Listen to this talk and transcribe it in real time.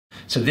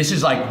So this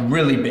is like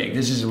really big.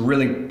 This is a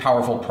really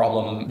powerful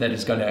problem that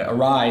is gonna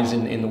arise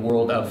in the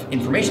world of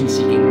information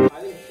seeking.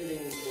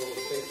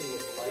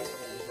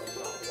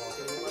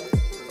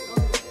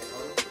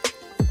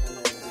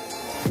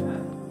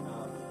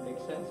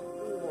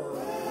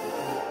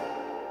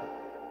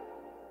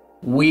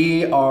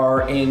 We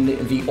are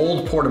in the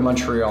Old Port of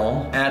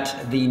Montreal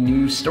at the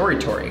new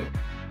Storytory.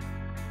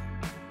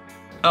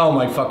 Oh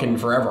my fucking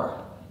forever.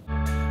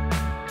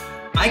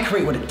 I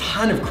create with a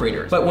ton of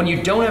creators, but when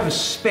you don't have a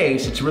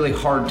space, it's really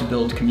hard to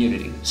build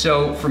community.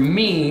 So for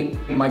me,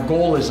 my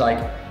goal is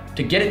like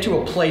to get it to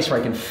a place where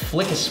I can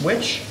flick a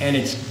switch and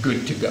it's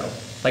good to go.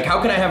 Like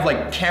how can I have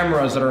like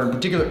cameras that are in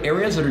particular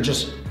areas that are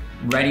just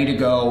ready to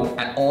go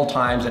at all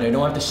times, that I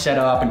don't have to set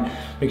up and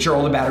make sure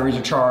all the batteries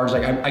are charged.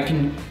 Like I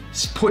can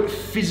put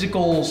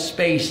physical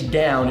space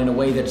down in a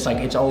way that's like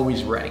it's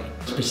always ready.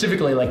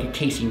 Specifically like a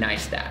Casey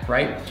Neistat,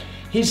 right?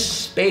 His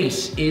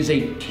space is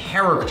a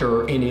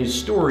character in his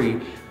story,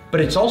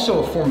 but it's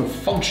also a form of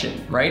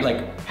function, right?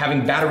 Like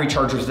having battery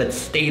chargers that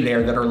stay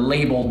there, that are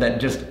labeled, that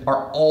just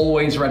are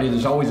always ready.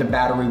 There's always a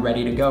battery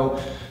ready to go,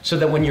 so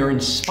that when you're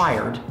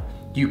inspired,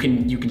 you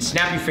can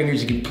snap your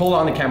fingers, you can pull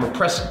on the camera,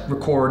 press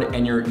record,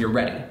 and you're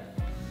ready.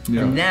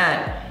 Yeah. And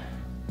that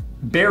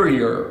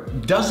barrier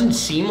doesn't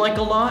seem like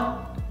a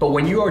lot, but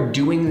when you are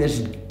doing this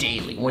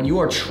daily, when you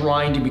are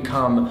trying to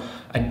become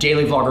a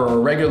daily vlogger or a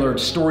regular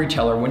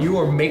storyteller, when you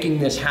are making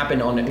this happen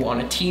on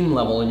a team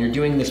level and you're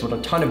doing this with a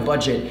ton of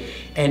budget,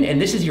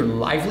 and this is your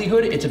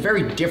livelihood, it's a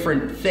very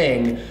different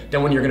thing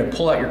than when you're gonna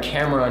pull out your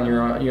camera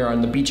and you're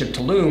on the beach of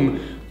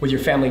Tulum with your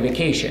family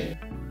vacation.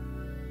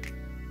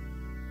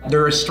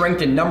 There is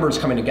strength in numbers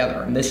coming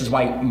together, and this is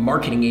why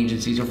marketing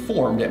agencies are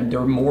formed.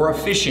 They're more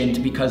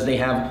efficient because they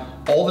have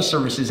all the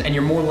services, and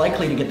you're more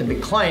likely to get the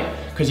big client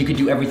because you could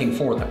do everything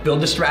for them.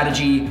 Build the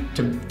strategy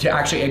to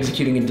actually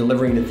executing and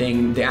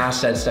delivering the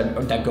assets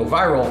that go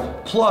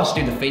viral, plus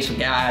do the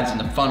Facebook ads and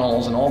the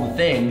funnels and all the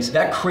things.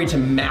 That creates a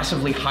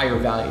massively higher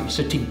value.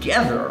 So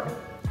together,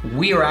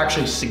 we are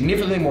actually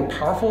significantly more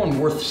powerful and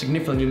worth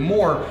significantly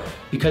more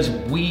because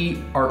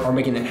we are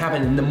making that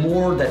happen. And the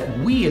more that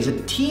we as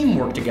a team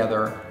work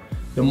together,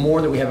 the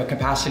more that we have a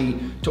capacity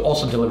to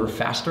also deliver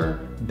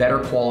faster, better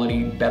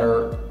quality,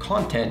 better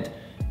content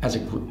as a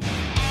group.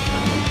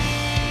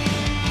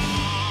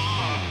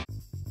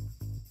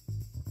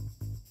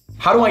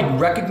 How do I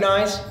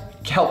recognize,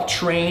 help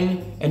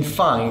train, and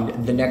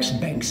find the next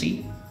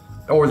Banksy,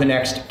 or the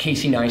next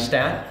Casey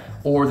Neistat,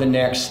 or the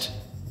next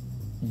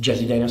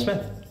Jesse Daniel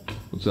Smith?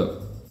 What's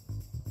up?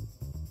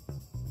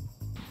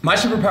 My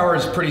superpower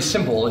is pretty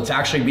simple. It's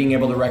actually being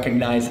able to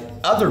recognize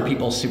other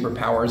people's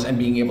superpowers and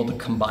being able to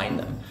combine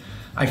them.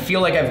 I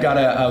feel like I've got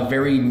a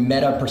very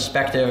meta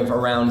perspective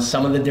around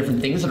some of the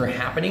different things that are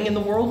happening in the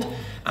world,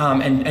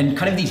 and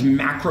kind of these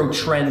macro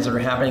trends that are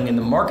happening in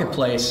the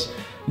marketplace,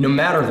 no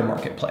matter the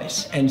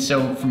marketplace. And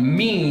so for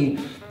me,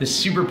 the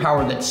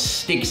superpower that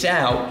sticks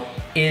out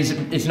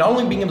is not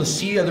only being able to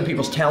see other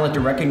people's talent, to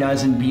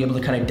recognize and be able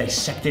to kind of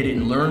dissect it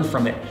and learn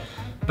from it,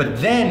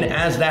 but then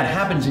as that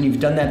happens and you've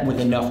done that with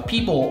enough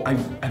people,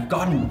 I've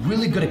gotten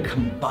really good at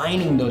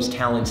combining those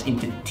talents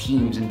into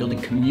teams and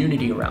building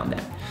community around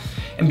that.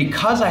 And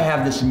because I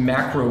have this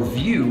macro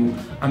view,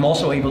 I'm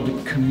also able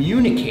to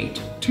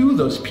communicate to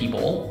those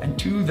people and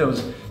to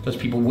those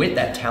people with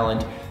that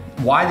talent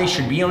why they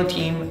should be on a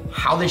team,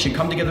 how they should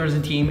come together as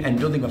a team, and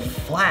building a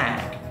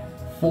flag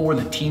for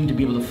the team to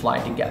be able to fly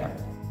together.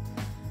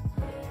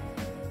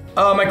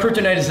 My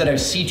kryptonite is that I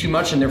see too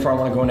much and therefore I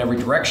want to go in every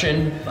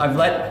direction. I've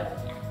let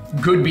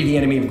good be the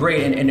enemy of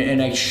great,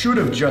 and I should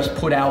have just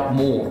put out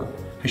more.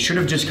 I should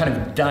have just kind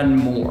of done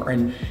more.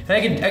 And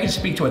I could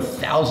speak to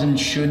 1,000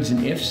 shoulds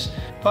and ifs,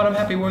 but I'm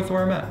happy with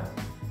where I'm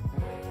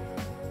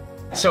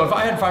at. So if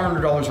I had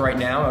 $500 right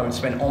now, I would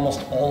spend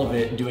almost all of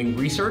it doing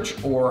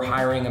research or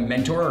hiring a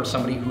mentor or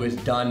somebody who has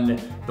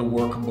done the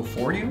work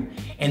before you.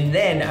 And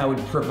then I would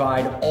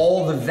provide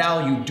all the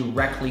value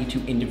directly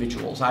to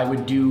individuals. I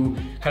would do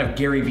kind of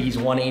Gary Vee's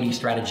 180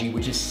 strategy,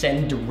 which is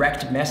send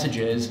direct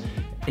messages,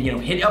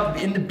 hit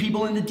up in the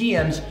people in the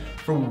DMs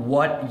for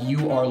what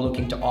you are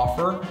looking to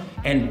offer,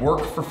 and work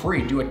for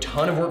free. Do a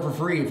ton of work for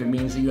free if it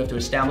means that you have to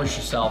establish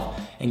yourself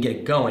and get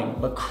it going,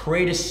 but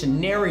create a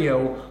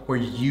scenario where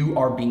you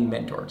are being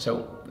mentored.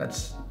 So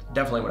that's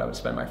definitely what I would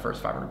spend my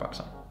first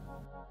 $500 on.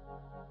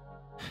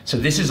 So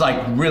this is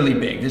like really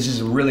big. This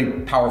is a really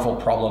powerful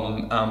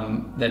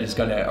problem that is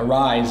gonna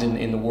arise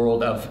in the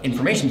world of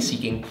information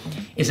seeking,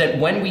 is that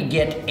when we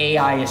get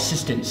AI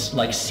assistants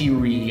like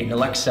Siri and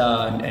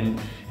Alexa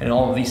and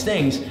all of these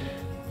things,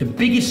 the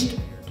biggest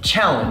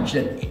challenge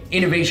that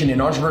innovation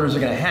and entrepreneurs are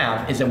gonna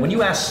have is that when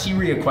you ask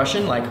Siri a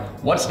question like,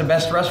 what's the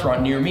best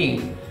restaurant near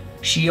me?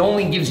 She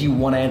only gives you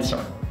one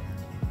answer.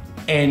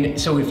 And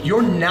so if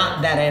you're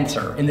not that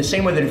answer, in the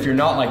same way that if you're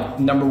not like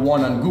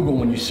 #1 on Google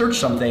when you search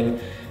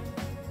something,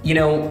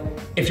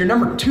 if you're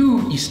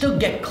 #2, you still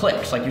get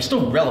clicks, like you're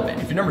still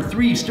relevant. If you're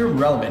 #3, you're still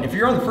relevant. If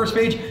you're on the first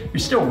page, you're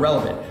still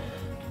relevant.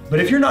 But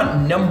if you're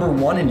not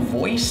 #1 in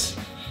voice,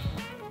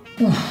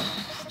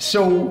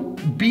 So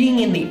being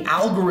in the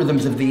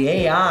algorithms of the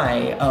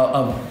AI,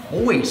 of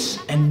voice,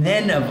 and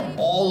then of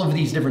all of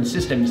these different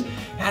systems,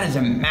 that is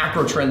a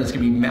macro trend that's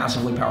gonna be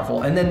massively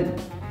powerful. And then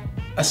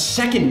a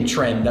second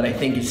trend that I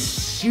think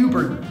is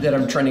that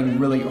I'm trending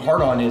really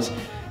hard on is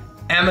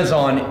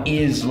Amazon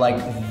is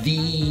like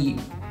the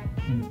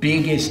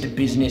biggest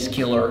business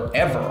killer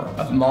ever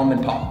of mom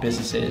and pop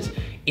businesses.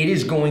 It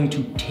is going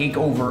to take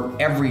over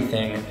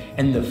everything,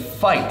 and the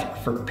fight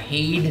for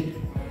paid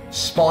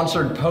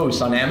sponsored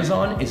posts on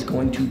Amazon is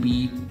going to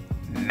be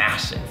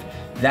massive.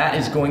 That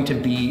is going to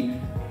be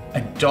a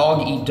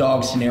dog eat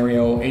dog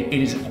scenario. It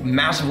is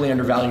massively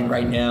undervalued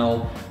right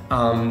now,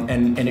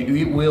 and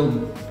it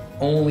will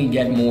only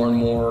get more and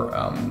more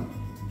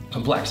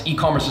complex.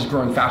 E-commerce is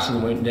growing faster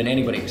than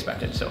anybody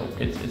expected, so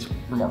it's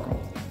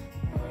remarkable.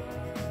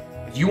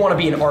 If you want to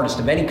be an artist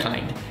of any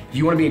kind, if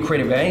you want to be a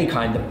creative of any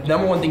kind, the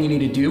number one thing you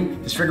need to do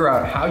is figure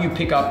out how you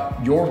pick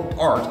up your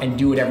art and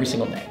do it every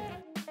single day.